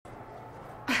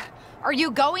Are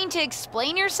you going to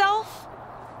explain yourself?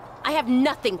 I have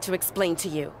nothing to explain to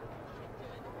you.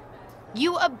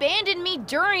 You abandoned me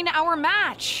during our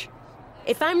match.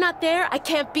 If I'm not there, I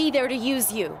can't be there to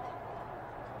use you.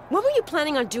 When were you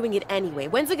planning on doing it anyway?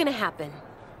 When's it gonna happen?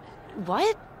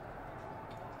 What?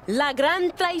 La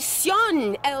gran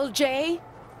traición, LJ!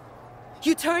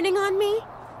 You turning on me?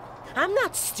 I'm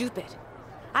not stupid.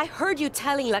 I heard you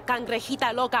telling La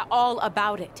Cangrejita Loca all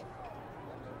about it.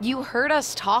 You heard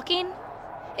us talking?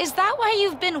 Is that why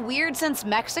you've been weird since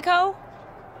Mexico?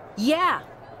 Yeah,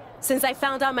 since I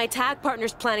found out my tag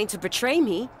partner's planning to betray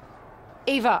me.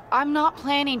 Ava, I'm not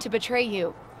planning to betray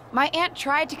you. My aunt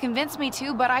tried to convince me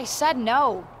to, but I said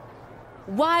no.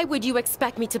 Why would you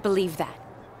expect me to believe that?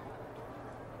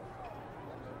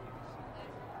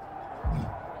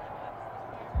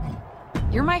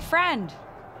 You're my friend.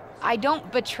 I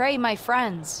don't betray my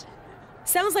friends.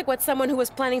 Sounds like what someone who was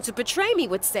planning to betray me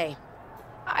would say.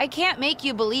 I can't make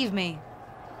you believe me,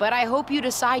 but I hope you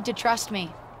decide to trust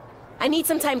me. I need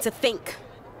some time to think.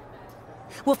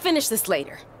 We'll finish this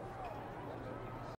later.